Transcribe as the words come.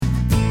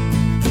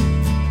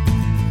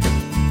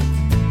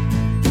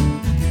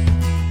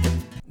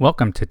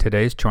Welcome to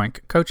today's Choink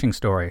coaching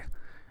story.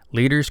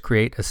 Leaders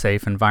create a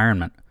safe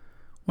environment.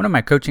 One of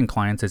my coaching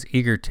clients is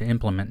eager to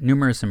implement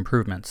numerous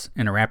improvements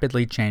in a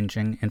rapidly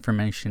changing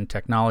information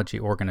technology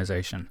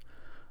organization.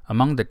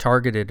 Among the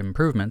targeted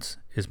improvements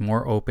is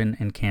more open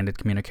and candid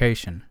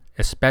communication,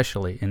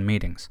 especially in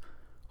meetings.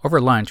 Over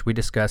lunch, we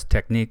discussed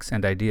techniques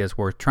and ideas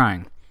worth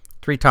trying.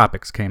 3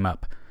 topics came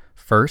up.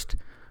 First,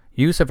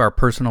 use of our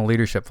personal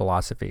leadership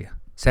philosophy.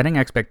 Setting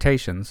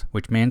expectations,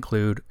 which may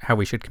include how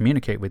we should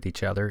communicate with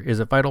each other, is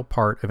a vital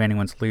part of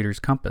anyone's leader's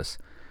compass.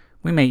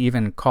 We may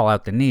even call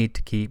out the need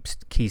to keep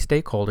key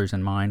stakeholders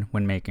in mind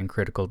when making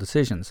critical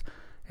decisions,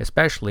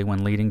 especially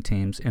when leading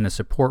teams in a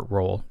support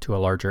role to a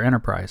larger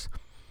enterprise.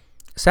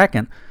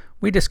 Second,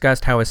 we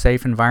discussed how a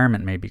safe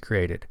environment may be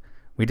created.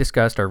 We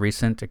discussed our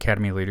recent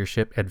Academy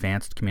Leadership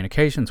Advanced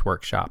Communications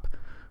workshop,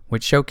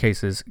 which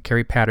showcases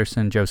Kerry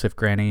Patterson, Joseph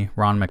Graney,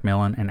 Ron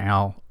McMillan, and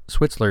Al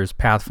Switzler's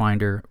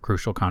Pathfinder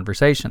Crucial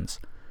Conversations.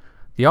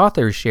 The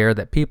authors share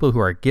that people who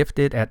are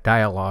gifted at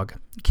dialogue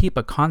keep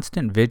a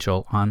constant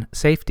vigil on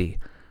safety,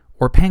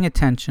 or paying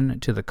attention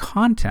to the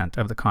content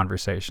of the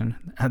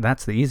conversation,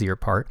 that's the easier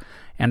part,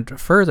 and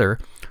further,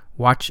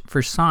 watch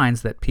for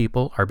signs that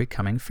people are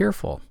becoming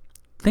fearful.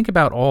 Think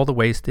about all the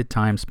wasted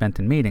time spent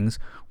in meetings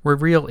where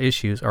real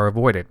issues are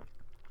avoided,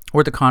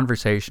 or the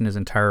conversation is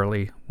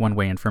entirely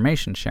one-way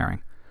information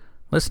sharing.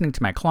 Listening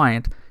to my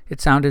client, it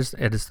sounded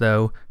as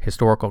though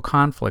historical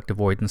conflict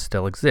avoidance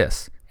still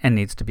exists and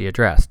needs to be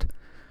addressed.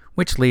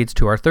 Which leads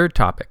to our third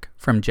topic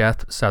from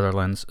Jeff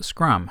Sutherland's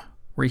Scrum,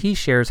 where he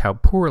shares how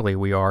poorly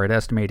we are at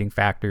estimating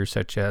factors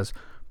such as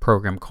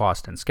program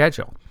cost and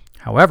schedule.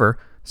 However,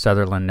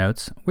 Sutherland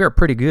notes, we are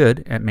pretty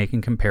good at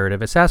making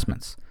comparative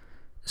assessments.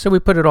 So we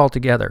put it all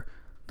together.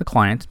 The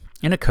client,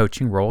 in a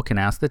coaching role, can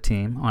ask the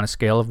team on a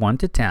scale of 1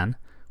 to 10,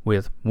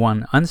 with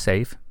 1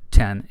 unsafe,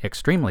 10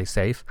 extremely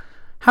safe,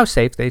 how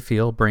safe they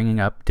feel bringing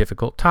up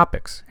difficult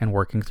topics and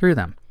working through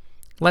them.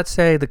 Let's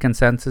say the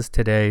consensus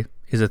today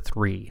is a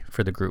 3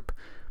 for the group.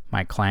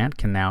 My client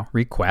can now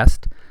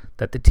request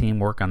that the team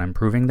work on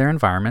improving their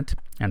environment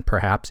and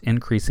perhaps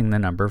increasing the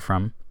number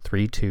from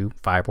 3 to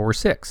 5 or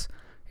 6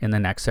 in the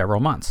next several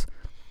months.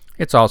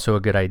 It's also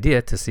a good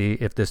idea to see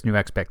if this new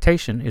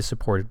expectation is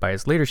supported by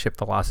his leadership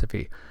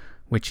philosophy,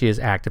 which he is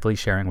actively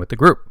sharing with the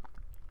group.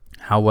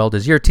 How well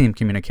does your team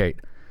communicate?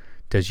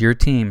 Does your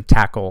team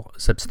tackle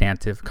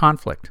substantive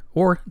conflict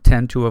or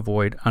tend to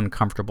avoid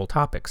uncomfortable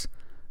topics?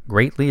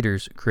 Great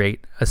leaders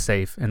create a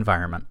safe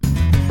environment.